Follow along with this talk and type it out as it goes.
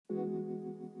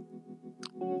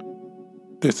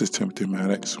This is Timothy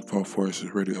Maddox for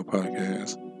Forces Radio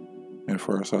Podcast. And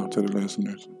first off to the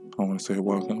listeners, I want to say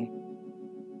welcome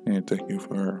and thank you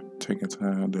for taking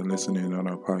time to listen in on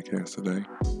our podcast today.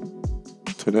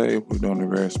 Today, we're doing a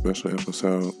very special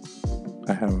episode.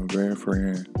 I have a very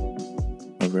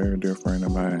dear friend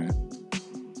of mine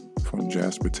from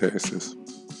Jasper, Texas.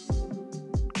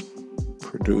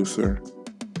 Producer,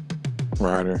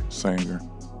 writer, singer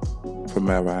for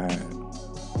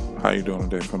Mavahide. How you doing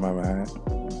today for Mavahide?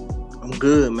 I'm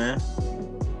good, man.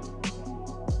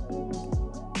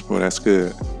 Well, that's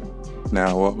good.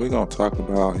 Now, what we're going to talk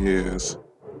about is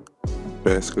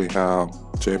basically how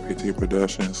JPT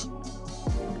Productions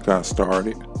got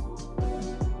started,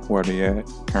 where they at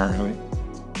currently,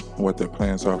 what their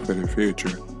plans are for the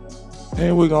future.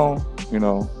 And we're going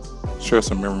to, share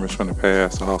some memories from the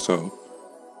past also.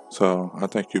 So I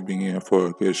think you'll be in for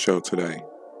a good show today.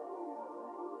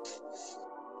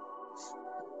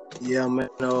 Yeah, man.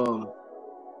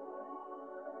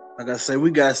 Like I say,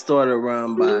 we got started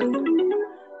around by,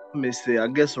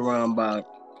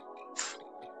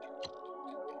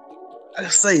 I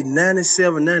say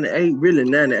 97, 98, really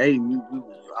 98. We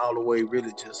was all the way,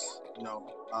 really just,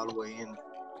 all the way in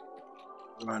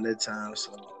around that time.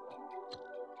 So,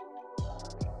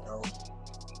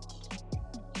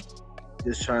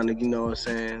 just trying to,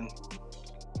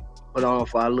 put on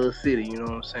for our little city, you know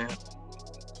what I'm saying?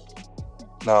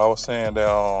 No, I was saying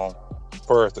that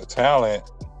first the talent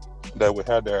that we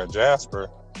had there in Jasper,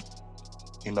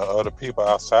 other people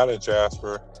outside of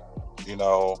Jasper,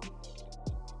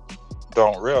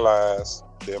 don't realize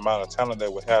the amount of talent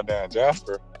that we have there in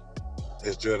Jasper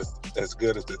is just as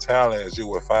good as the talent as you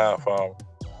would find from,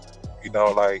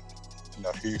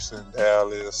 Houston,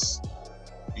 Dallas,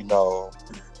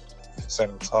 San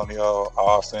Antonio,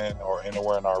 Austin, or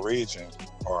anywhere in our region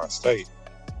or our state.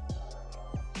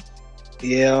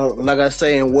 Yeah, like I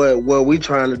say, and what we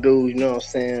trying to do,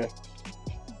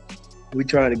 we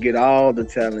trying to get all the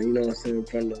talent,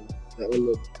 from the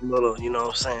little, the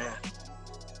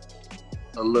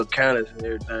little counters and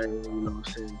everything, trying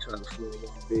to form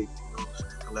one big,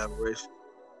 collaboration.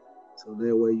 So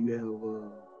that way you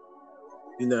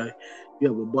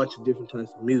have a bunch of different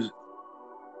types of music.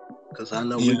 Because I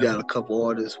know we got a couple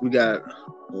artists. We got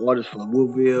artists from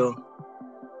Woodville.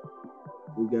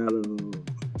 We got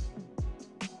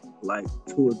like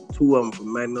two of them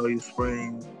from Magnolia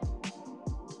Springs,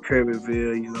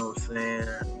 Kirbyville,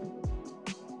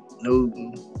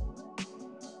 Newton.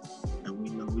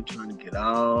 And we trying to get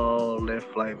all that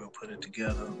flavor and put it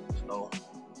together. So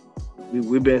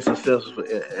we've been successful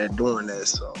at doing that.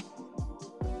 So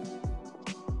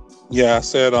yeah, I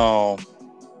said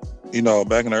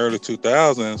back in the early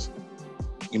 2000s,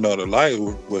 the light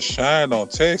was shined on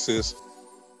Texas,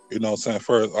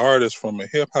 for artists from a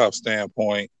hip hop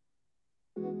standpoint.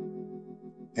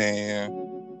 And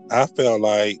I felt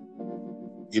like,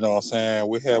 we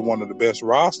had one of the best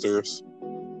rosters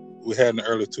we had in the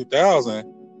early 2000s,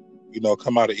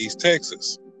 come out of East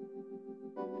Texas.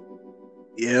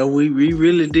 Yeah, we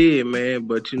really did, man.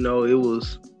 But, it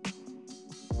was,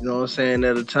 at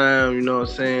the time,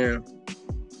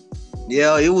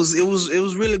 yeah, it was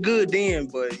really good then,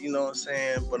 but,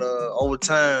 but over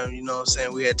time,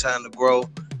 we had time to grow.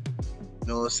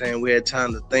 We had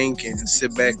time to think and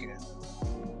sit back and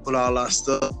put all our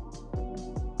stuff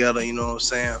together,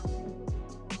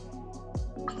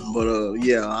 But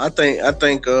yeah, I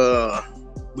think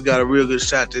we got a real good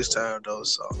shot this time though,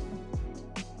 so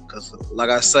cause like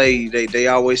I say, they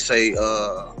always say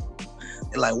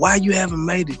they're like, why you haven't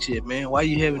made it yet, man? Why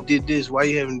you haven't did this? Why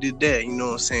you haven't did that?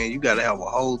 You gotta have a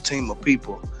whole team of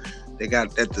people. They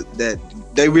got that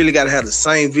they really gotta have the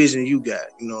same vision you got,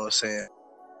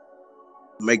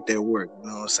 make that work,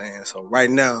 So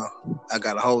right now, I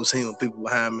got a whole team of people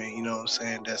behind me,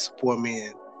 that support me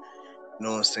and,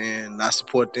 I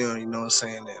support them, and we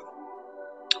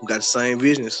got the same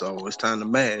vision, so it's time to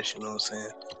mash, So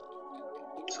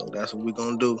that's what we're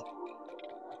gonna do.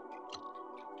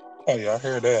 Oh yeah, I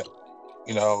hear that.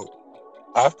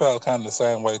 I felt kind of the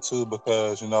same way too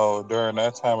because, during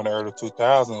that time in the early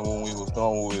 2000s when we was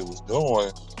doing what we was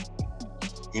doing,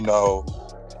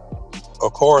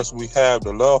 of course, we have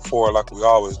the love for it like we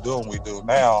always do and we do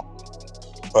now.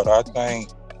 But I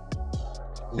think,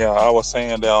 I was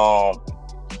saying that, I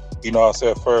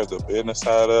said first, the business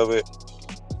side of it,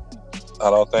 I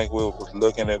don't think we was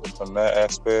looking at it from that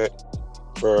aspect.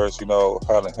 First,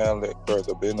 how to handle it for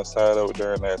the business side of it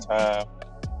during that time.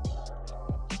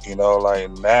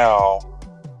 Like now,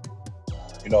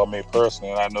 me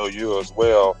personally, and I know you as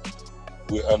well,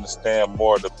 we understand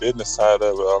more the business side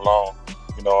of it along,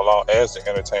 along as the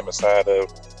entertainment side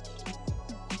of,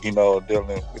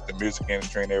 dealing with the music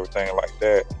industry and everything like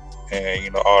that.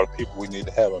 And, all the people we need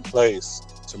to have in place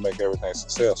to make everything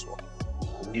successful.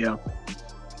 Yeah.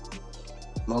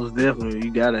 Most definitely,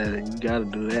 you gotta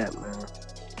do that, man.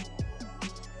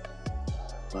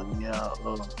 But yeah,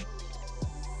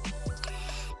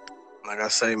 like I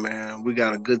say, man, we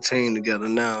got a good team together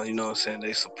now. You know what I'm saying?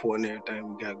 They supporting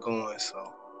everything we got going.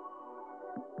 So,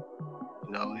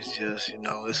 it's just,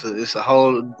 it's a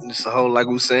whole, like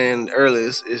we were saying earlier,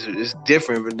 it's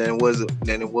different than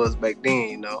it was back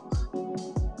then.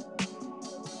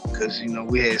 Because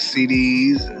we had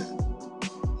CDs,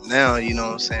 and now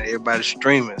everybody's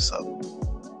streaming. So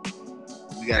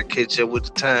we gotta catch up with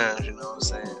the times. You know what I'm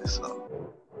saying? So.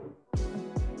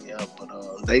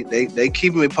 But they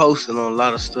keep me posted on a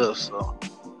lot of stuff, so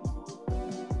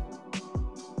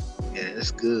yeah,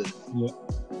 it's good.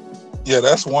 Yeah,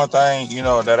 that's one thing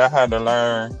that I had to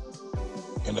learn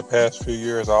in the past few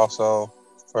years. Also,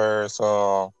 first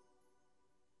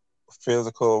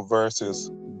physical versus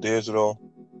digital.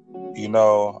 I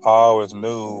always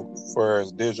knew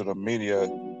first digital media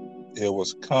it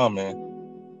was coming,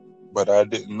 but I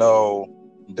didn't know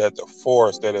that the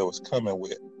force that it was coming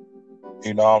with.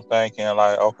 I'm thinking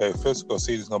like, okay, physical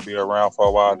CD is going to be around for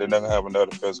a while. Then they're going to have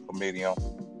another physical medium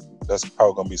that's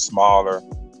probably going to be smaller,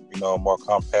 more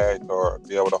compact, or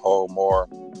be able to hold more,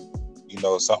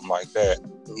 something like that.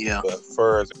 Yeah. But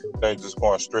first, everything just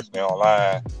going strictly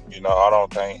online, I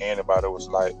don't think anybody was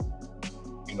like,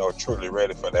 truly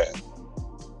ready for that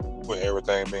with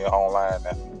everything being online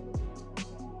now.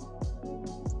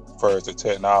 First, the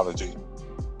technology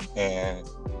and,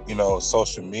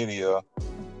 social media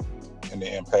and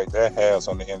the impact that has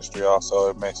on the industry. Also,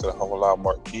 it makes it a whole lot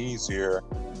more easier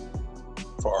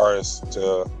for artists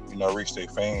to, reach their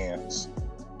fans.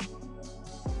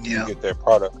 Yeah. And get their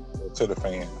product to the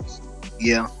fans.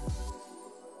 Yeah.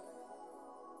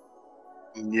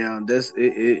 Yeah, that's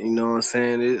it. You know what I'm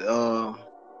saying? It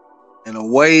in a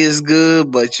way it's good,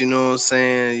 but you know what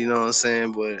I'm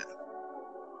saying? But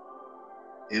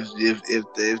if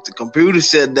the computer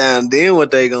shut down, then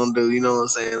what they gonna do? You know what I'm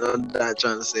saying? I'm not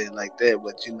trying to say it like that,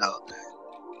 but you know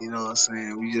what I'm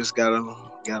saying? We just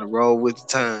gotta roll with the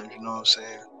times, you know what I'm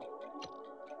saying?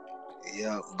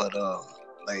 Yeah, but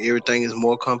like everything is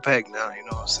more compact now, you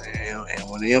know what I'm saying? And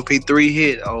when the MP3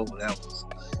 hit, that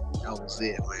was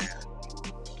it, man.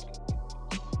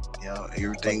 Yeah,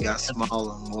 everything got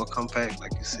smaller, more compact,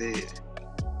 like you said.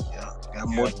 Yeah, got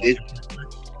more digital.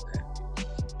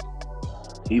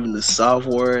 Even the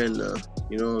software and the,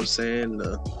 you know what I'm saying,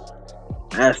 the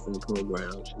mastering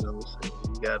programs, you know what I'm saying?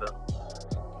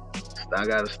 I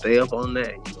gotta stay up on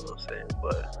that, you know what I'm saying?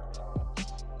 But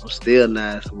I'm still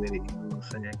nice with it, you know what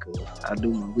I'm saying? Cause I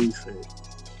do my research.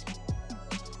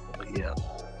 But yeah,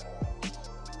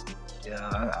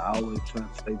 I always try to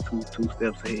stay two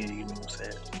steps ahead, you know what I'm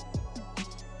saying?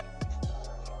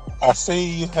 I see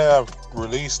you have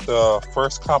released the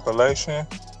first compilation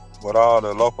with all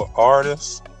the local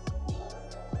artists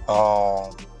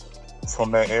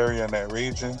from that area and that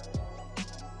region.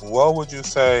 What would you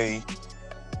say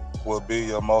would be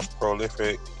your most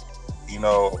prolific,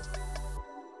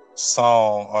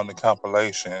 song on the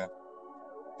compilation,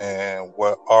 and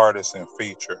what artists and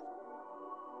feature?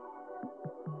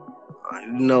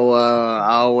 I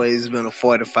always been a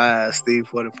 45, Steve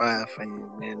 45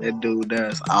 fan, man. That dude there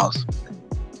is awesome.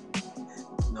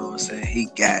 You know what I'm saying? He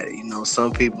got it.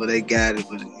 Some people they got it,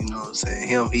 but you know what I'm saying?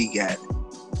 Him, he got it.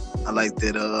 I like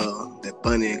that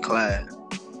Bonnie and Clyde.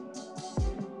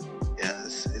 Yeah,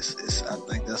 it's I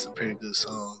think that's a pretty good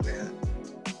song, man.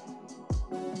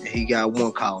 And he got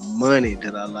one called Money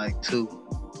that I like too.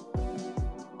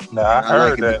 Now I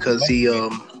heard like it that because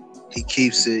he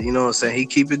keeps it, you know what I'm saying? He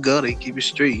keep it gutter, he keep it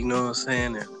street, you know what I'm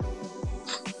saying? And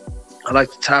I like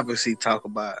the topics he talk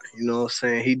about, you know what I'm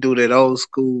saying? He do that old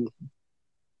school,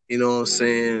 you know what I'm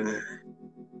saying?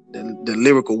 The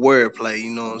lyrical wordplay,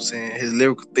 you know what I'm saying? His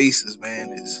lyrical thesis,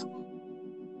 man, is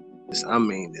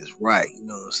right, you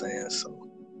know what I'm saying? So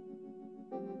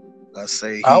I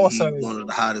say he's one of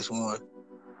the hottest ones.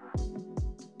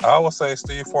 I would say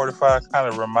Steve 45 kind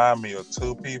of remind me of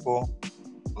two people,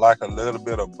 like a little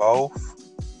bit of both.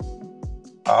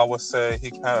 I would say he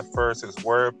kind of first his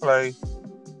wordplay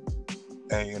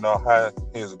and how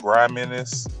his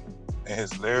griminess and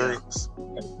his lyrics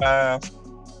at times.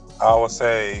 I would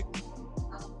say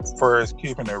first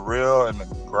keeping it real and the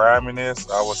griminess,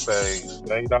 I would say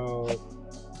J-Dog.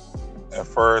 And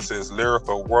first his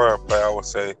lyrical wordplay, I would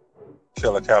say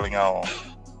Killer Callion.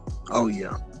 Oh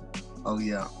yeah.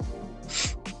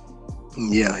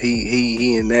 Yeah,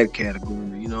 he in that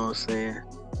category, you know what I'm saying?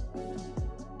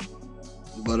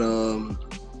 But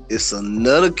it's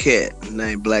another cat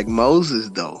named Black Moses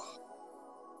though.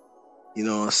 You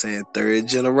know what I'm saying? Third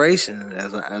generation.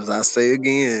 As I say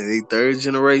again, the third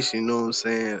generation, you know what I'm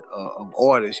saying, of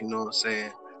artists, you know what I'm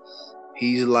saying?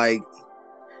 He's like,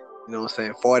 you know what I'm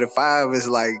saying, 45 is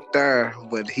like there,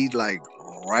 but he's like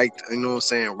right, you know what I'm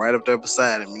saying, right up there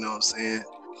beside him, you know what I'm saying?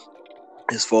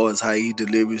 As far as how he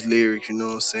delivers lyrics, you know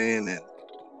what I'm saying?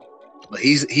 But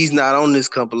he's not on this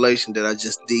compilation that I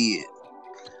just did.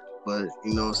 But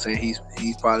you know what I'm saying,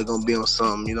 he's probably gonna be on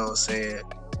something, you know what I'm saying?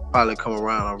 Probably come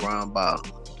around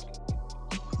about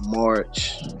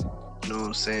March, you know what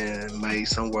I'm saying, May,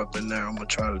 somewhere up in there. I'm gonna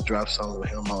try to drop something with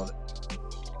him on it.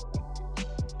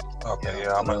 Okay,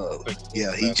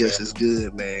 yeah, he just as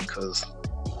good, man, cause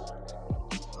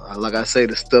like I say,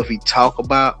 the stuff he talk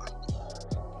about,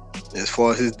 as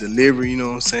far as his delivery, you know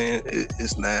what I'm saying,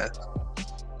 it's nice.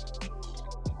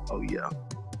 Oh yeah.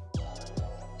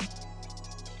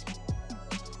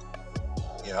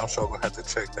 Yeah, I'm sure we'll have to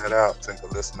check that out. Take a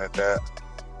listen at that.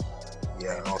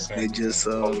 Yeah, you know what I'm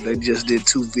saying? They just did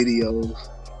 2 videos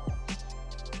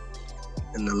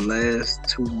in the last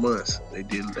 2 months. They've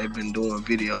been doing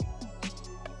video.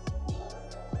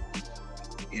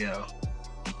 Yeah.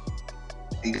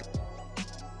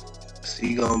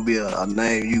 He gonna be a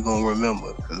name you gonna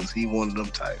remember, because he one of them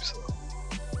types. So.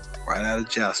 Right out of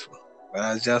Jasper,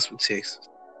 Texas.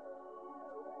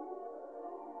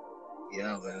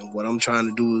 Yeah, man. What I'm trying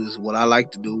to do is, what I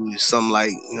like to do is something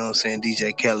like, you know what I'm saying,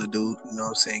 DJ Khaled do, you know what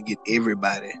I'm saying, get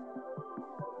everybody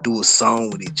do a song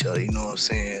with each other, you know what I'm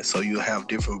saying? So you have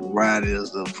different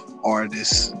varieties of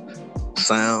artists,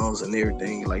 sounds, and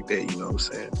everything like that, you know what I'm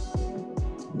saying?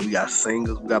 We got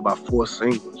singers, we got about 4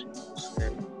 singers, you know what I'm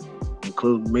saying?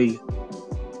 Including me.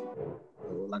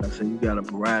 Like I said, you got a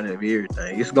variety of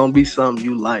everything. It's gonna be something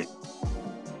you like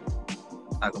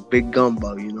a big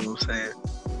gumbo, you know what I'm saying?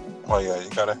 Oh yeah, you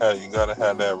gotta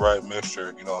have that right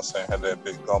mixture, you know what I'm saying? Have that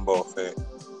big gumbo effect.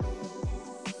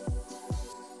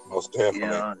 Most definitely.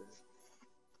 Yeah.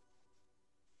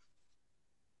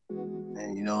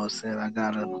 And you know what I'm saying? I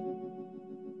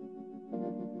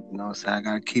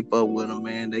gotta keep up with them,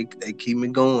 man. They keep me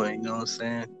going, you know what I'm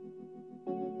saying?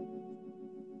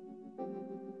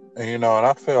 And you know, and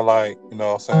I feel like, you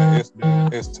know what I'm saying,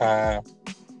 it's time,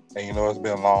 and you know, it's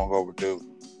been long overdue,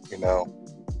 you know.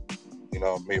 You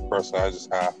know, me personally, that's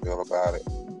just how I feel about it.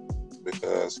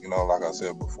 Because, you know, like I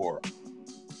said before,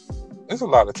 there's a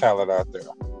lot of talent out there.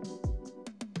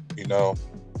 You know,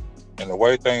 and the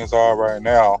way things are right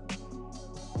now,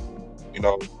 you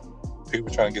know, people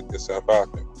trying to get themselves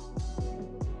out there.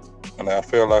 And I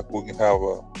feel like we can have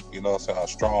a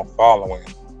strong following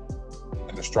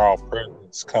and a strong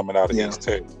presence coming out of East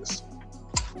Texas.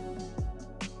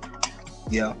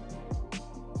 Yeah.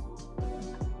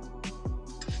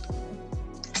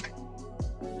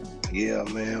 Yeah,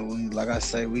 man. Like I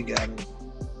say, we got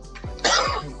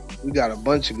a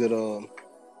bunch of good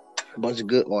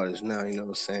artists now. You know what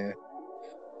I'm saying?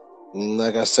 And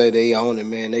like I say, they own it,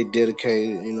 man. They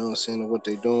dedicated. You know what I'm saying, to what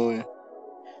they doing.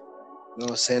 You know what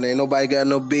I'm saying? Ain't nobody got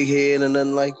no big head or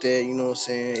nothing like that. You know what I'm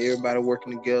saying? Everybody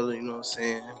working together. You know what I'm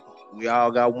saying? We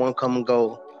all got one common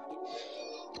goal.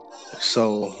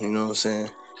 So you know what I'm saying?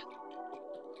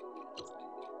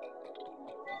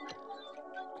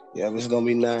 Yeah, it's gonna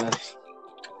be nice.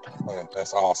 Yeah,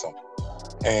 that's awesome.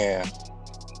 And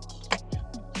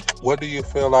what do you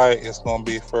feel like it's going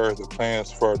to be for the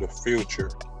plans for the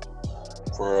future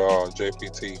for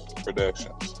JPT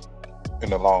Productions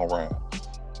in the long run?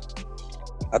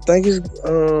 I think it's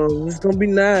going to be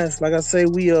nice. Like I say,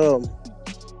 we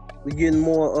getting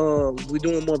more. We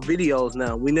doing more videos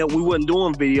now. We wasn't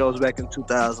doing videos back in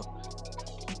 2000,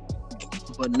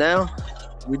 but now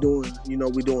we doing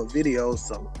videos.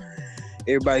 So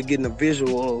everybody getting a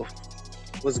visual of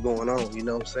what's going on. You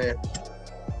know what I'm saying?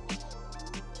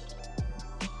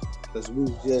 Because we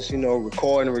was just,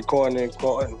 recording, but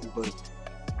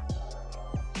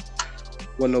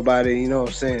wasn't nobody, you know what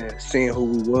I'm saying, seeing who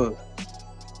we was.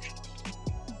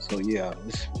 So yeah,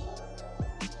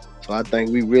 so I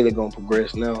think we really gonna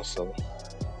progress now. So,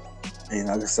 and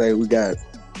like I say, we got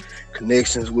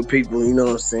connections with people, you know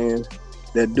what I'm saying,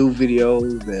 that do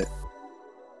videos, that,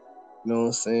 you know what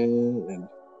I'm saying, and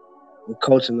we're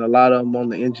coaching a lot of them on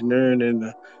the engineering and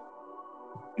the,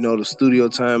 the studio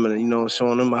time, and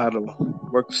showing them how to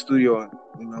work the studio,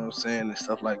 you know what I'm saying, and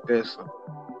stuff like that. So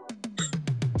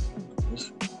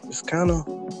it's kind of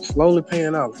slowly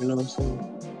paying off, you know what I'm saying.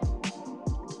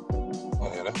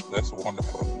 Oh yeah, that's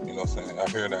wonderful. You know what I'm saying? I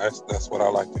hear that. That's what I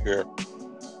like to hear.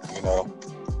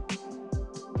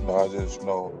 I just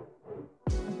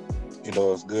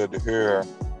it's good to hear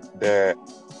that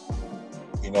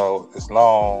as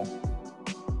long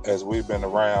as we've been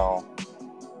around,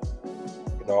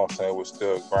 what I'm saying, we're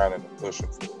still grinding and pushing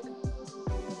for it.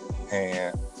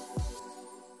 And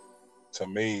to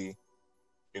me,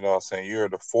 what I'm saying, you're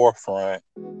at the forefront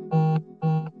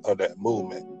of that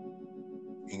movement,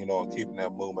 keeping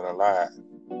that movement alive.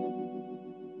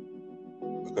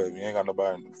 Because if you ain't got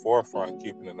nobody in the forefront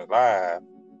keeping it alive,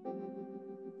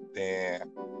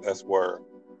 then that's where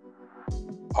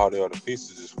all the other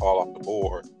pieces just fall off the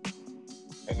board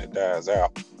and it dies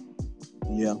out.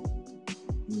 Yeah.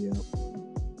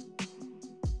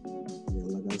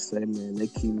 Like I said, man, they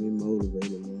keep me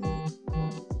motivated, man.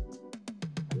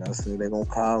 Like I said, they gonna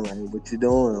call me, hey, what you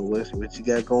doing? What you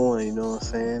got going? You know what I'm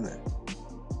saying?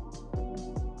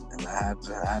 And I have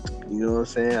to, you know what I'm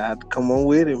saying? I have to come on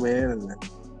with it, man. And,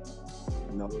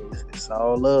 it's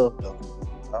all love, though.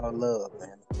 It's all love,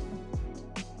 man.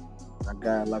 I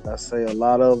got, like I say, a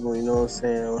lot of them, you know what I'm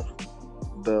saying?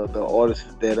 The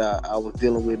artists that I was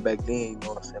dealing with back then, you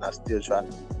know what I'm saying? I still try to,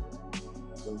 you know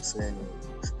what I'm saying,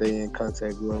 stay in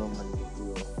contact with them and,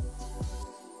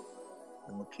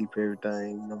 keep everything,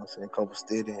 you know what I'm saying, cover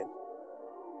steady and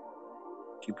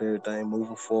keep everything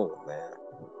moving forward, man.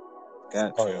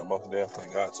 Got to. Oh, yeah, most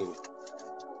definitely got to.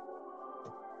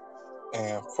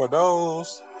 And for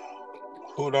those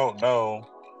who don't know,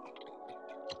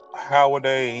 how would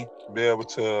they be able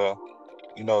to,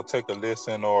 take a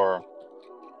listen or,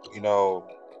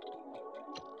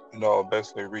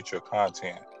 basically reach your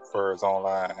content for it's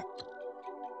online?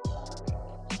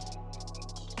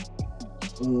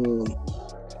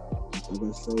 Like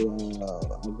I say,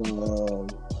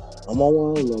 I'm on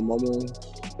all of them. I'm on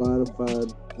Spotify,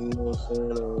 you know what I'm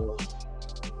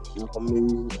saying? Apple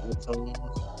Music, iTunes,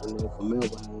 and then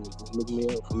Formaldehyde. Just look me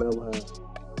up, Formaldehyde.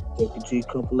 JPT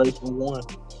Compilation 1,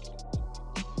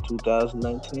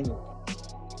 2019.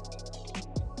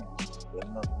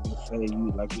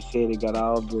 Like you said, they got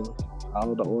all the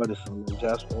artists on there,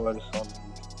 Jasper artists on there.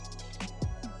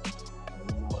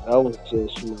 That was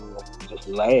just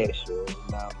last year.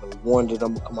 Now the one that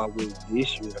I'm gonna come out with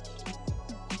this year,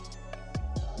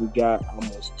 we got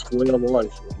almost 12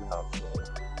 artists now. So.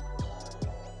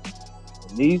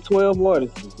 And these 12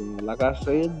 artists, man, like I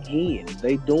say again,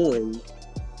 they doing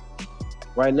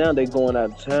right now. They going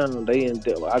out of town.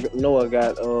 I know I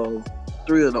got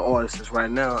 3 of the artists right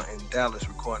now in Dallas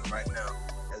recording right now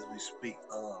as we speak.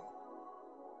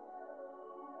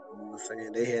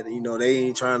 Saying they had, they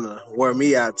ain't trying to wear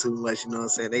me out too much, you know what I'm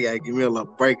saying? They gotta give me a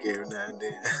little break every now and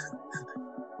then.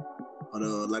 But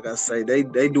like I say, they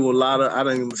do a lot of, I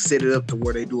done set it up to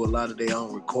where they do a lot of their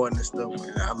own recording and stuff,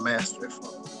 and I master it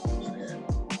for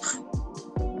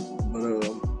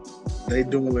them. But they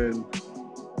doing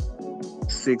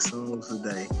 6 songs a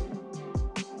day.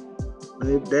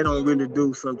 They don't really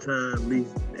do sometimes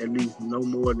at least no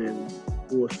more than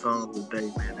 4 songs a day,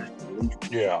 man. That's the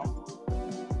least. Yeah.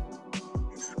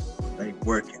 They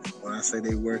working. When I say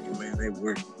they working, man, they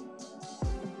working.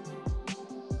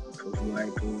 Cause like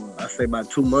I say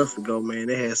about 2 months ago, man,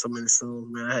 they had so many songs,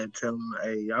 man. I had to tell them,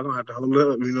 hey, y'all gonna have to hold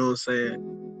up, you know what I'm saying?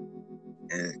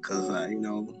 And cause I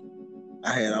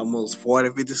had almost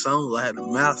 40, 50 songs I had to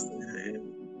master, and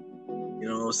you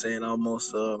know what I'm saying?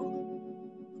 Almost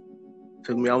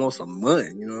took me almost a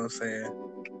month, you know what I'm saying?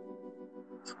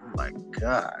 So I'm like,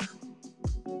 God.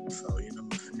 So you know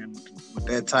what I'm saying? With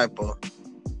that type of,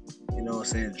 you know what I'm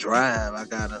saying, drive, I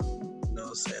gotta, you know what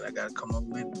I'm saying, I gotta come up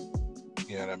with it.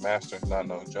 Yeah, that mastering's not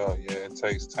no joke. Yeah, it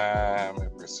takes time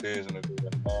and precision to do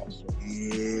that master.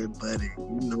 Yeah, buddy,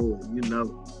 you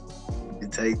know.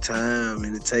 It takes time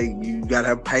and you gotta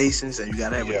have patience and you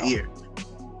gotta have an ear.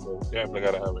 Yeah, definitely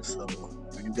gotta have it. So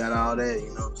when you got all that,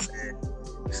 you know what I'm saying,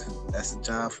 that's the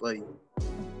job for you.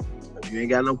 If you ain't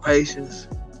got no patience,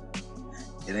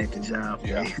 it ain't the job for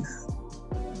you.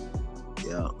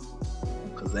 Yeah.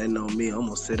 Cause they know me, I'm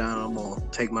gonna sit down, I'm gonna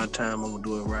take my time, I'm gonna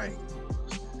do it right.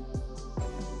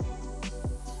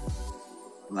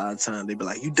 A lot of times they be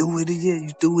like, you do it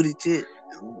yet?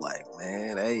 And I'm like,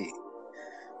 man, hey,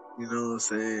 you know what I'm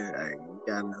saying? Hey, you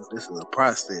gotta know this is a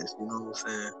process, you know what I'm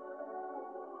saying?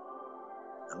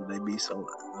 And they be so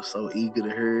eager to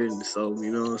hear it, and so,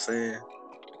 you know what I'm saying?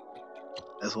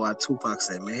 That's why Tupac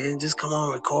said, man, just come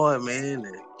on, record, man,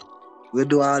 and we'll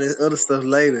do all this other stuff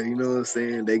later, you know what I'm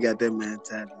saying? They got that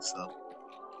mentality, so.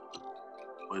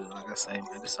 But like I say,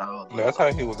 man, it's all. That's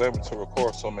how he was able to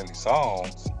record so many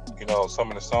songs. You know, some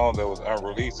of the songs that was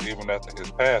unreleased even after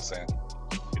his passing,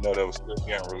 you know, that was still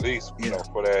getting released, you know,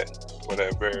 for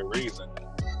that very reason.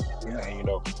 Yeah. And, you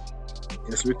know,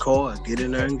 just record, get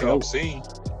in there and go. MC.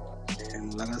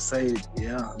 And like I say,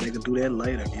 yeah, they can do that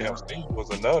later. MC was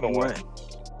another one.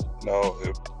 You know,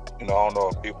 I don't know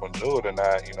if people knew it or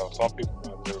not. Some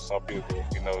people knew, some people,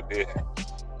 didn't.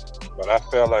 But I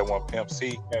felt like when Pimp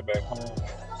C came back home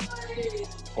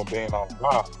from being on the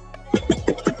block,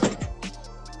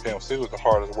 Pimp C was the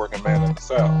hardest working man in the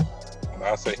South. And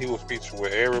I said he was featured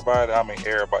with everybody. I mean,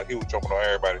 everybody. He was jumping on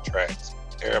everybody's tracks.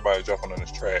 Everybody jumping on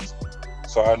his tracks.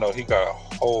 So I know he got a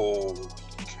whole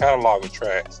catalog of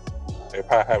tracks that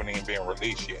probably haven't even been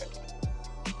released yet.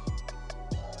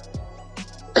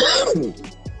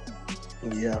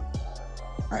 Yeah,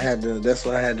 that's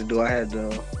what I had to do.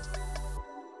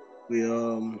 We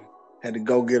had to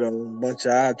go get a bunch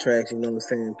of our tracks,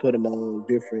 put them on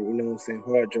different,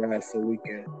 hard drives so we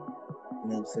can,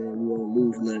 we won't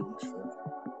lose nothing. So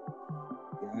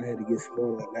yeah, I had to get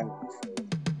smart on that one.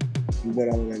 So we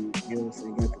went on and, got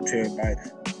the terabytes,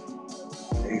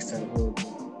 the external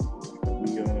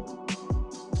hard drive.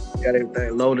 We got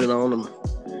everything loaded on them.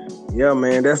 Yeah,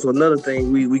 man, that's another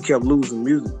thing. We kept losing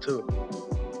music too.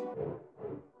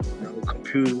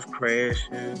 Computers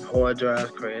crashing, hard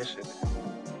drives crashing.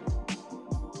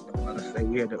 Like I say,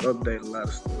 we had to update a lot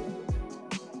of stuff.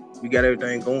 We got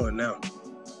everything going now.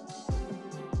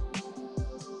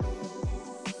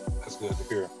 That's good to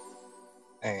hear.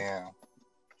 And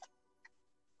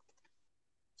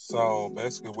so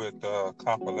basically with the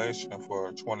compilation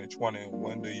for 2020,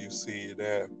 when do you see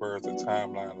that? Where's the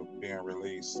timeline of being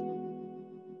released?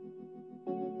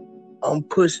 I'm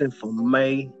pushing for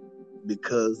May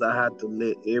because I have to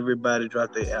let everybody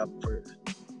drop their album first.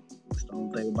 That's the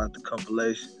only thing about the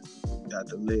compilation. You got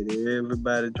to let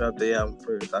everybody drop their album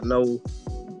first. I know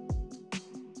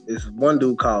there's one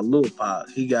dude called Lil Pop.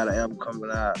 He got an album coming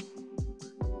out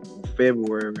in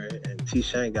February, and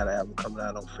T-Shane got an album coming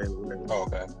out on February. Oh,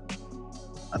 okay.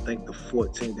 I think the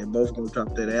 14th. They're both gonna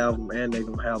drop that album, and they're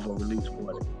gonna have a release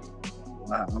party.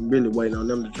 I'm really waiting on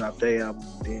them to drop their album.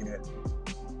 Then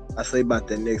I say about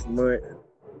that next month,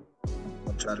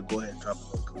 I'll try to go ahead and drop it.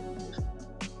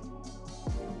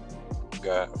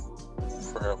 Got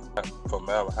from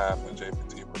Melvin Hype and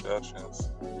JPT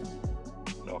Productions,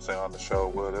 on the show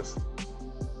with us.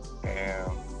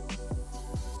 And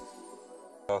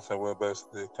we're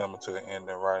basically coming to the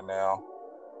ending right now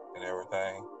and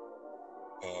everything.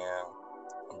 And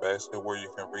basically where you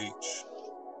can reach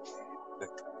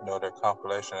their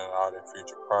compilation and all their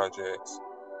future projects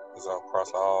is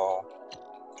across all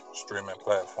streaming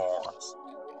platforms: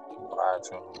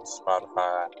 iTunes,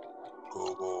 Spotify,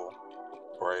 Google,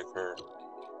 Breaker,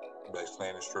 basically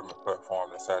any streaming platform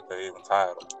that's out there, even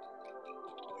Tidal.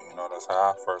 That's how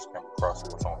I first came across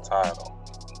it, was on Tidal.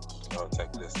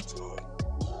 Take a listen to it.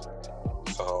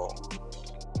 So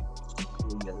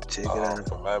check it out.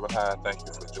 From Melvin Hype, thank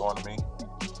you for joining me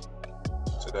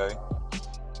today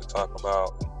to talk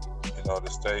about the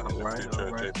state and the future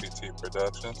of JPT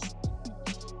Productions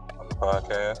on the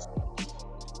podcast.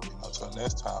 Until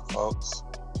next time, folks,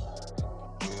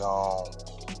 we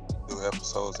do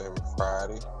episodes every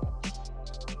Friday.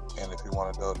 And if you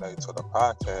want to donate to the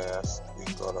podcast, you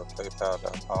can go to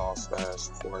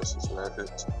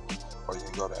paypal.com/ForestesRecords, or you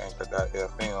can go to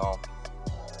anchor.fm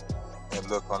and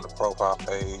look on the profile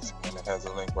page, and it has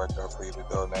a link right there for you to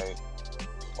donate.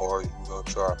 Or you can go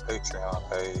to our Patreon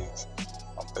page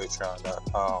on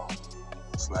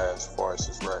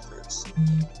patreon.com/ForestesRecords.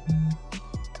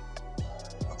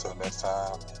 Until next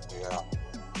time, we out.